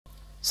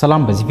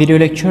ሰላም በዚህ ቪዲዮ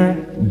ሌክቸር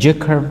ጄ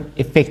ከርቭ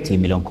ኢፌክት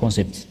የሚለውን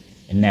ኮንሴፕት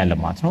እናያለን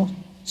ማለት ነው።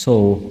 So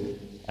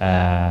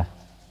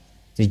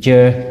the J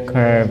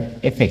curve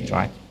effect,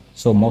 right?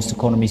 So most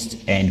economists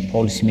and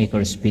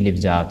policymakers believe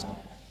that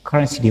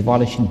currency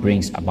devaluation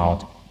brings about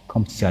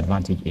competitive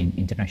advantage in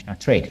international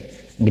trade.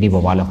 እንግዲህ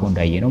በባለፈው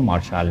እንዳየነው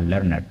ማርሻል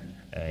ለርነር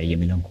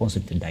የሚለውን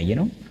ኮንሴፕት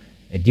እንዳየነው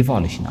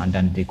ዲቫሉሽን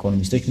አንዳንድ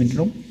ኢኮኖሚስቶች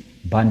ምንድነው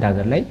በአንድ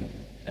ሀገር ላይ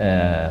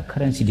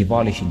ከረንሲ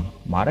ዲቫሉሽን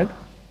ማድረግ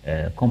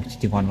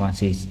competitive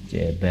advantage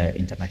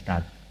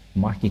በኢንተርናሽናል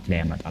ማርኬት ላይ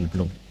ያመጣል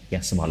ብሎ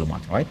ያስባሉ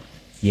ማለት ነው።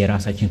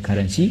 የራሳችን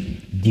ከረንሲ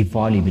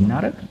ዲቫሉ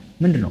ብናረግ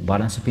ምንድነው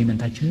ባላንስ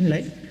ፔመንታችን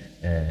ላይ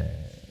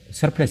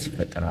ሰርፕለስ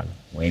ይፈጠራል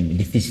ወይም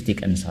ዲፊሲት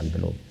ይቀንሳል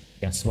ብሎ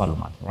ያስባሉ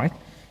ማለት ነው።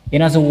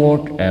 In other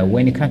words,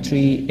 when a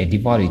country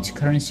devalues its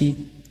currency,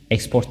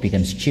 export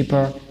becomes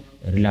cheaper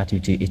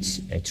relative to its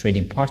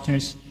trading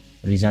partners,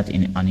 result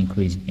in an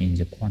increase in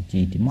the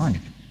quantity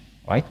demanded,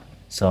 right?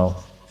 So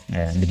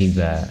እንግዲህ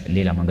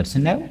በሌላ መንገድ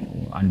ስናየው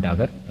አንድ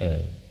ሀገር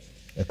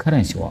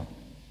ከረንሲዋ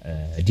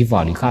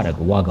ዲቫሉ ካረገ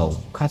ዋጋው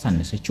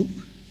ካሳነሰችው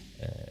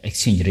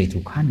ኤክስቼንጅ ሬቱ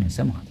ካነሰ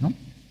ማለት ነው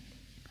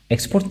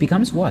ኤክስፖርት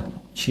becomes what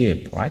cheap,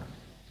 right?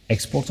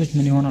 ኤክስፖርቶች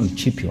ምን ይሆናሉ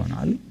cheap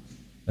ይሆናሉ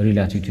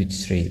relative to its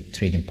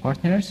trading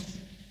partners,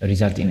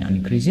 result in an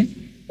increase in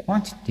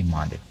quantity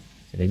demanded.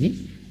 ስለዚህ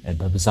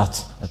በብዛት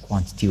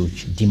ኳንቲቲዎች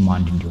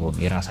ዲማንድ እንዲሆኑ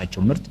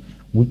የራሳቸው ምርት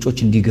ውጮች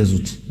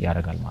እንዲገዙት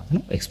ያደርጋል ማለት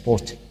ነው።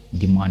 ኤክስፖርት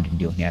demand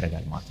እንዲሆን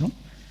ያደርጋል ማለት ነው።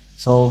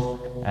 So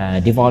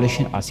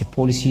devaluation as a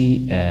policy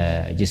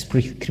just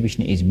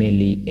prescription is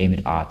mainly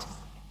aimed at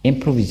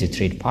improving the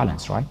trade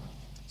balance, right?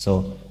 So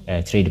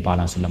trade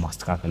balance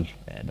ለማስተካከል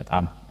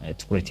በጣም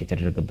ትኩረት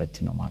የተደረገበት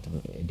ነው ማለት ነው።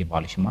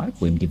 ዲቫሉሽን ማለት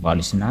ወይም ዲቫሉ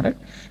ስናደርግ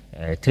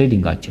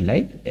ትሬዲንጋችን ላይ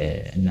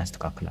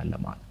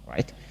እናስተካክላለን ማለት ነው,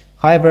 right?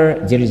 However,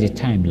 there is a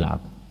time lag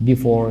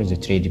before the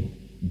trade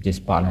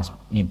just balance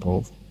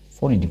improve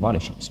foreign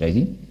devaluation.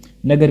 ስለዚህ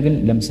ነገር ግን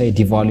ለምሳሌ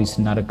ዲቫሉ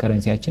ስናደርግ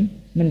ከረንሲያችን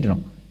ምንድነው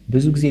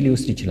ብዙ ጊዜ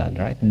ሊወስድ ይችላል,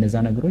 right? እነዛ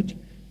ነገሮች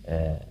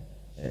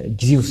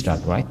ጊዜ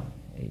ይወስዳሉ, right?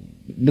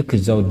 ልክ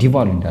እዛው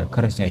ዲቫሉ እንዳደረግ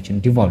ከረንሲያችን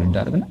ዲቫሉ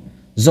እንዳደረግና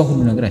እዛው ሁሉ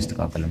ነገር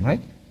አይስተካከልም,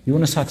 right?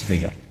 የሆነ ሰዓት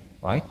ይፈጃል,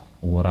 right?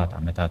 ወራት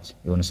አመታት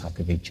የሆነ ሰዓት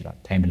ይፈጅ ይችላል።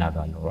 ታይም ላግ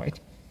አለው, right?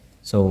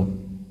 So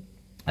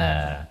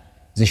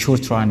the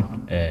short run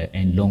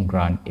and long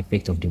run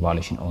effect of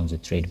devaluation on the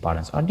trade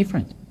balance are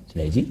different.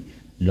 ስለዚህ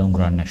long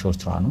run እና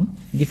short run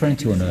different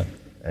የሆነ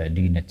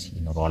ልዩነት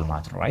ይኖረዋል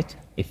ማለት ነው, right?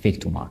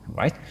 effect ማለት ነው,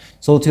 right?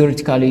 So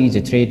theoretically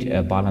the trade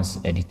balance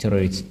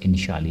deteriorates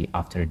initially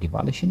after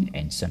devaluation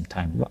and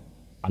sometime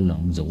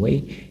along the way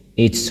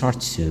it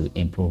starts to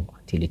improve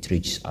until it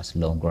reaches as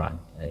long run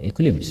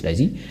equilibrium.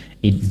 ስለዚህ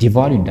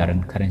ዲቫሉ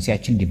እንዳደረግን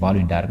ከረንሲያችን ዲቫሉ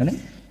እንዳደረግን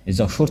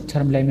እዛው ሾርት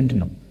ተርም ላይ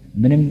ምንድነው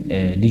ምንም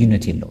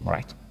ልዩነት የለውም,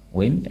 right?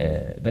 ወይም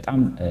በጣም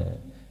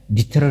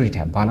ዲተሮሬት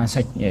ባላንስ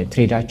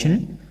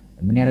ትሬዳችንን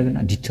ምን ያደርግና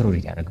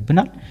ዲተሮሬት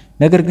ያደርግብናል።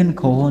 ነገር ግን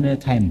ከሆነ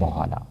ታይም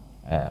በኋላ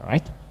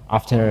right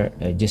after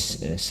just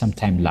some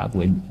time lag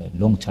ወይም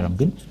long term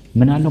ግን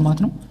ምን አለው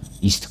ማለት ነው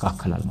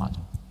ይስተካከላል ማለት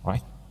ነው,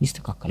 right?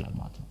 ይስተካከላል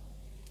ማለት ነው,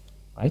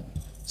 right?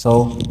 So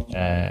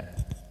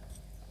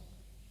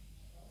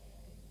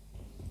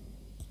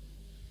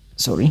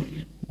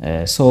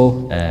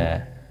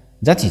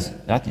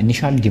that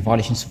initial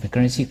devaluations of the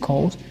currency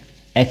cause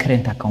a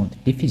current account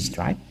deficit,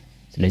 right?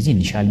 ስለዚህ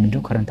initial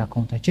ምንድነው current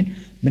accountአችን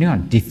ምን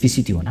ይሆናል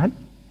deficit ይሆናል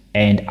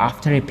and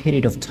after a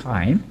period of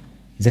time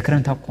the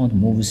current account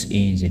moves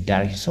in the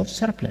direction of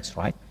surplus,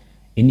 right?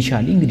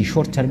 initially እንግዲህ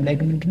short term ላይ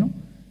ግን ምንድነው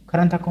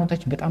current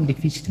accountአችን በጣም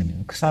deficit ነው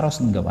የሚሆነው ክሳራ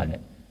ውስጥ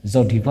እንገባለን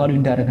እዛው ዲቫሉ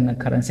እንዳደረግና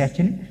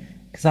ከረንሲያችን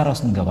ክሳራ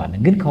ውስጥ እንገባለን።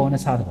 ግን ከሆነ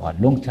ሰዓት በኋላ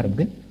long term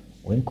ግን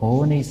ወይም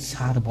ከሆነ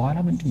ሰዓት በኋላ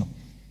ምንድነው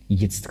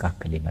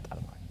እየተስተካከለ ይመጣል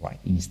ማለት ነው,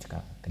 right?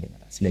 እየተስተካከለ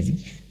ይመጣል። ስለዚህ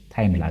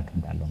ታይም ላግ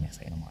እንዳለው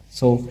የሚያሳይ ነው ማለት።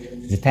 So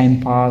the time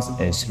pass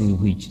through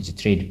which the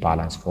trade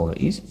balance follow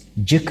is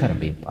J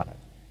curve ይባላል።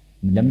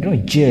 ለምንድነው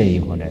ጄ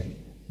የሆነ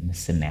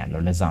ምስል ነው ያለው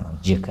ለዛ ነው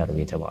ጄ ከርቭ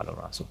የተባለው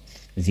ራሱ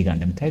እዚህ ጋር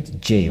እንደምታዩት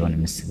ጄ የሆነ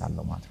ምስል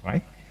አለው ማለት ነው,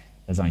 right?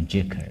 ለዛ ነው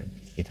ጄ ከርቭ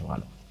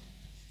የተባለው።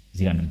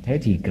 እዚህ ጋር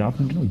እንደምታዩት ይሄ ግራፍ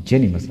ምንድነው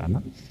ጄን ይመስላል።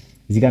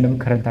 እዚህ ጋር ደግሞ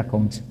ከረንት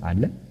አካውንት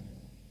አለ፣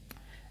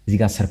 እዚህ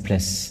ጋር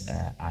ሰርፕለስ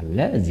አለ፣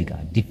 እዚህ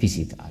ጋር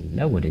ዲፊሲት አለ።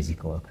 ወደዚህ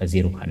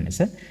ከዜሮ ካነሰ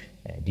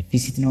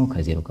ዲፊሲት ነው፣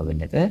 ከዜሮ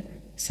ከበለጠ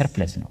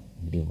ሰርፕለስ ነው።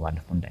 እንግዲህ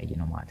ባለፈው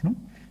እንዳየነው ማለት ነው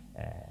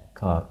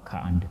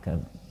ከአንድ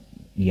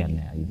ያለ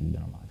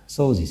ነው ማለት ነው።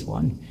 So this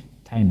one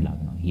ታይም ላግ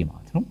ነው ይሄ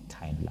ማለት ነው፣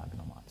 ታይም ላግ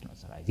ነው ማለት ነው።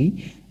 ስለዚህ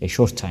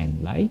ሾርት ታይም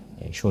ላይ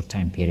ሾርት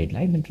ታይም ፔሪድ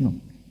ላይ ምንድነው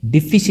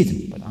ዲፊሲት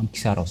ነው፣ በጣም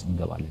ኪሳራ ውስጥ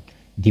እንገባለን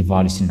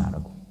ዲቫሉ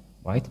ስናደርግ፣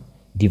 right?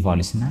 ዲቫሉ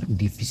ስናደርግ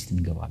ዲፊሲት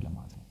እንገባለን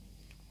ማለት ነው,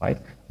 right?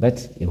 but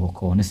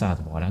ከሆነ ሰዓት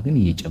በኋላ ግን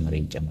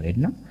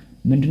እየጨመረና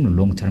ምንድነው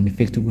ሎንግ ተርም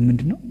ኢፌክቱ ግን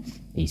ምንድነው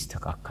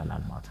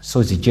ይስተካከላል ማለት ነው። So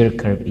the J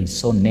curve is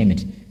so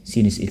named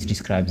since it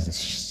describes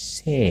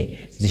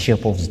the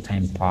shape of the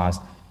time pass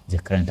the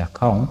current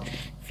account.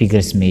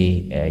 Figures may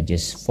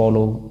just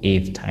follow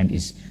if time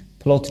is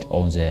plotted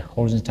on the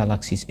horizontal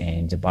axis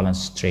and the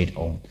balance trade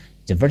on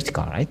the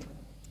vertical, right?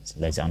 So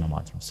let's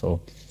animate. So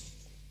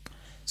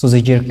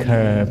the J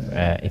curve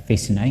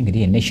effects na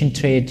እንግዲህ nation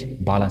trade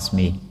balance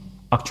may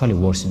actually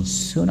worsens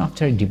soon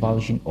after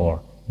devaluation or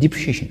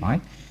depreciation,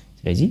 right?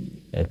 ስለዚህ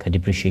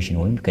ከዲፕሪሺዬሽን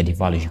ወይም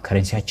ከዲቫሉሽን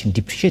ከረንሲያችን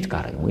ዲፕሪሺየት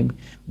ካረገ ወይም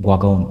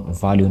ዋጋውን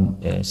ቫልዩን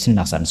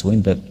ስናሳንስ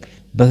ወይም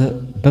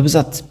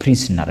በብዛት ፕሪንት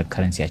ስናደርግ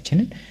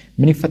ከረንሲያችንን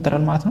ምን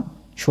ይፈጠራል ማለት ነው?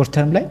 ሾርት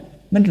ተርም ላይ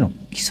ምንድነው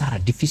ኪሳራ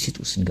ዲፊሲት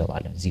ውስጥ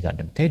እንገባለን። እዚህ ጋር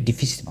እንደምታዩት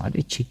ዲፊሲት ማለት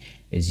እቺ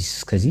እዚህ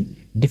እስከዚህ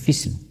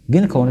ዲፊሲት ነው፣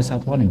 ግን ከሆነ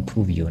ሰዓት በኋላ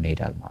ኢምፕሩቭ እየሆነ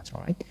ይሄዳል ማለት ነው።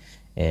 ራይት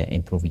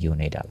ኢምፕሩቭ እየሆነ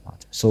ይሄዳል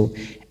ማለት ነው። So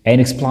an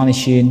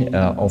explanation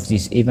of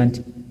this event,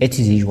 it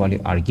is usually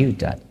argued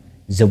that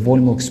the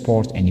volume of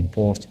export and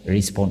import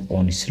respond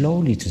only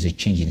slowly to the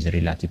change in the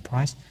relative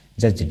price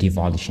that the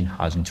devaluation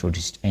has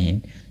introduced, and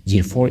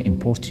therefore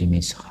import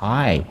remains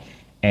high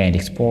and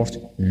export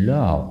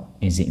low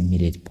in the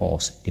immediate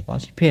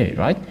post-devaluation period,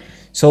 right?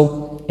 So,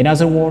 in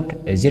other words,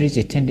 there is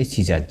a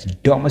tendency that the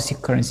domestic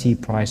currency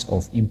price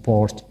of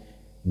import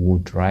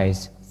would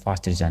rise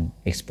faster than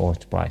export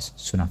price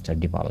soon after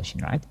devaluation,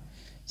 right?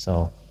 So,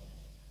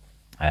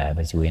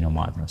 basically, no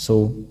matter. So,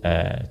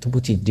 to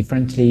put it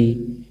differently,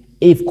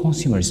 if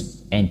consumers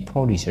and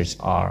producers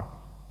are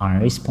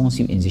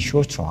unresponsive in the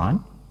short run,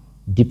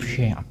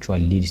 depreciation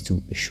actually leads to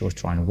a short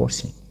run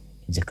worsening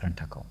in the current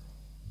account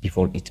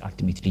before it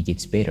ultimately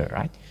gets better,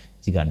 right?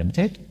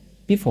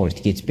 Before it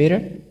gets better,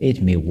 it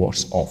may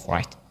worse off,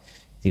 right?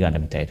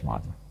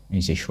 In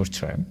the short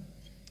term.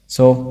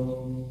 So,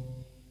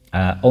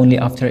 only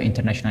after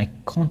international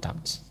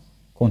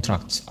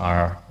contracts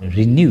are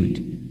renewed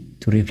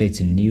to reflect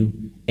the new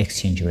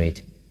exchange rate,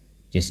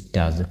 just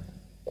does the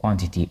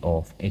quantity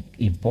of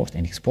import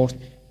and export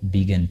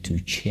begin to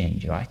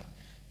change, right?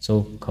 So,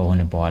 ከሆነ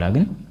በኋላ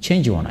ግን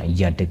change ሆነ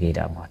እያደገ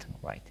ይሄዳል ማለት ነው,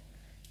 right?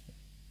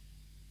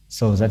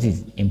 So that is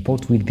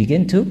import will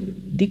begin to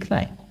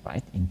decline,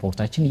 right?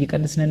 ኢምፖርታችን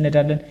እየቀነስን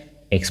እንሄዳለን።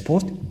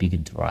 ኤክስፖርት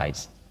begin to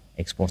rise.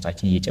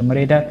 ኤክስፖርታችን እየጨመረ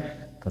ይሄዳል።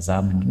 ከዛ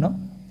ምንድነው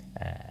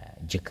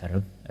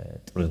ጀከርብ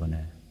ጥሩ የሆነ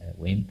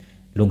ወይም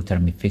long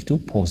term effect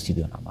positive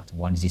ይሆናል ማለት ነው።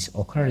 Once this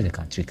occurs, the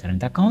country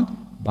current account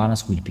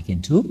balance will begin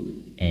to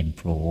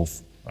improve,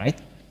 right?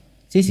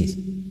 This is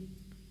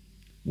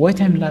why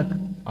time lag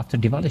after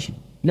devaluation.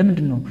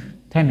 ለምንድን ነው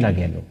ታይም ላግ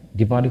ያለው?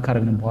 ዲቫሉ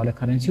ካረግን በኋላ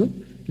ካረንሲው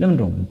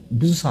ለምንድን ነው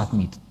ብዙ ሰዓት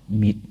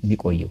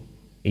የሚቆየው?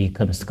 ይሄ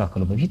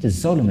ከመስተካከሉ በፊት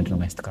እዛው ለምንድን ነው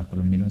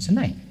የሚያስተካክለው የሚለውን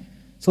ስናይ,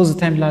 so the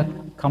time lag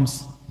comes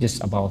just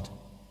about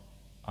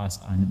as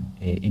an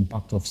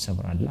impact of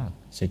several lag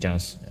such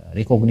as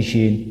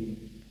recognition,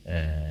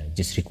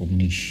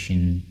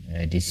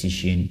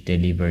 decision,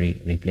 delivery,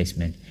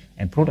 replacement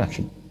and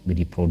production.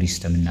 እንግዲህ ፕሮዲስ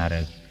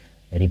ተምናረግ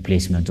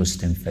ሪፕሌስመንቶች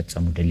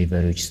ተምፈጸሙ፣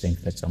 ዴሊቨሪዎች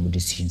ተምፈጸሙ፣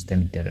 ዲሲዥንስ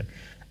ተምደረግ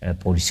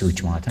ፖሊሲዎች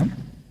ማለት ነው።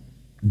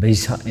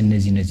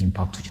 እነዚህ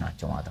ኢምፓክቶች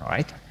ናቸው ማለት ነው።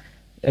 ራይት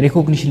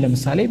ሪኮግኒሽን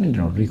ለምሳሌ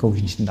ምንድነው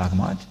ሪኮግኒሽን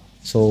ዳግማት?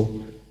 ሶ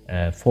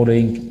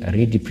following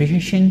rate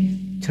depreciation,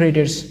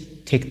 traders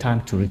take time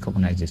to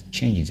recognize the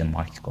change in the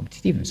market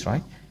competitiveness,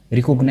 right?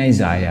 Recognize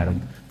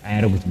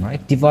አያረጉትም፣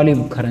 right? ዲቫልዩ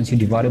ከረንሲ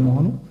ዲቫልዩ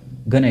መሆኑ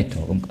ገና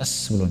አይታወቅም፣ ቀስ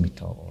ብሎ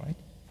የሚታወቀው፣ right?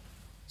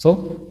 So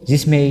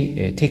this may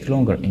take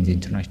longer in the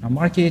international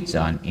markets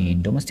than in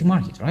domestic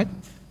markets, right?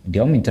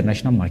 እንዲያውም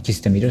ኢንተርናሽናል ማርኬት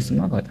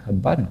እስከሚደርስና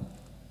ከባድ ነው።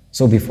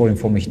 So before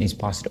information is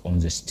passed on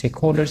the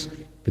stakeholders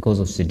because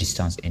of the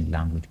distance and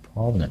language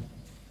problem,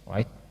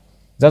 right?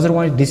 The other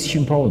one is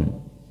decision problem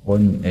or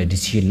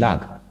decision lag,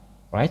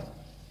 right?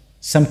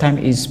 Some time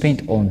is spent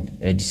on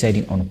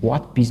deciding on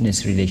what business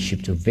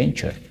relationship to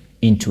venture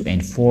into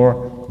and for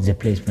the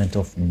placement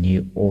of new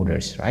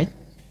orders, right?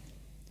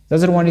 The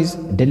other one is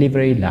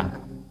delivery lag,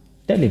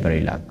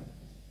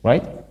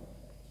 right?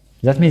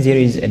 That means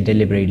there is a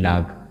delivery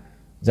lag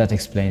that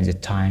explains the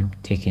time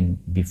taken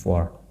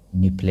before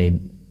new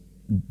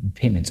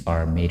payments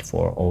are made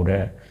for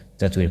order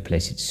that will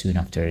replace it soon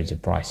after the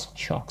price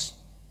shocks.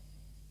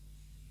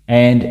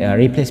 And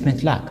replacement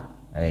lag,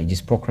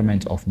 just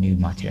procurement of new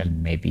material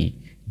may be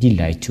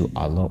delayed to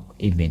allow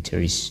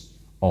inventories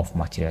of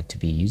material to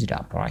be used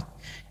up, right?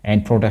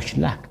 And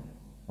production lag,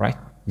 right?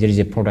 There is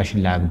a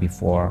production lag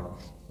before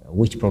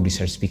which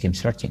producers become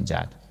certain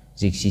that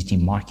the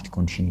existing market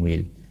condition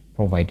will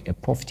provide a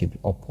profitable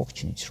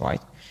opportunity,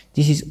 right?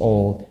 This is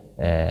all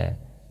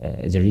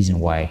the reason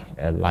why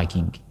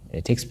lagging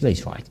takes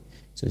place, right?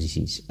 So this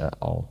is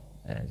all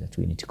that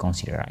we need to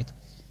consider, right?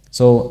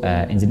 So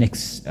in the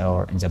next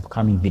or in the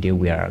upcoming video,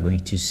 we are going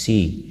to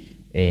see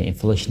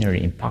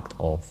inflationary impact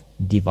of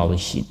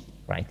devaluation,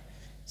 right?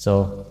 So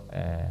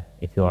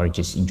if you are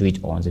just enjoyed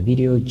on the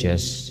video,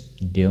 just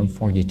don't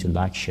forget to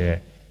like,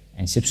 share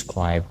and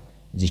subscribe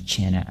the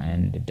channel,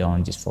 and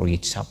don't just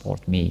forget to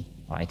support me,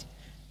 right?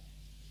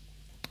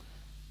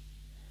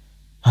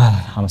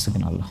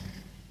 እናመሰግናለን።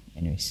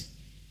 Anyways.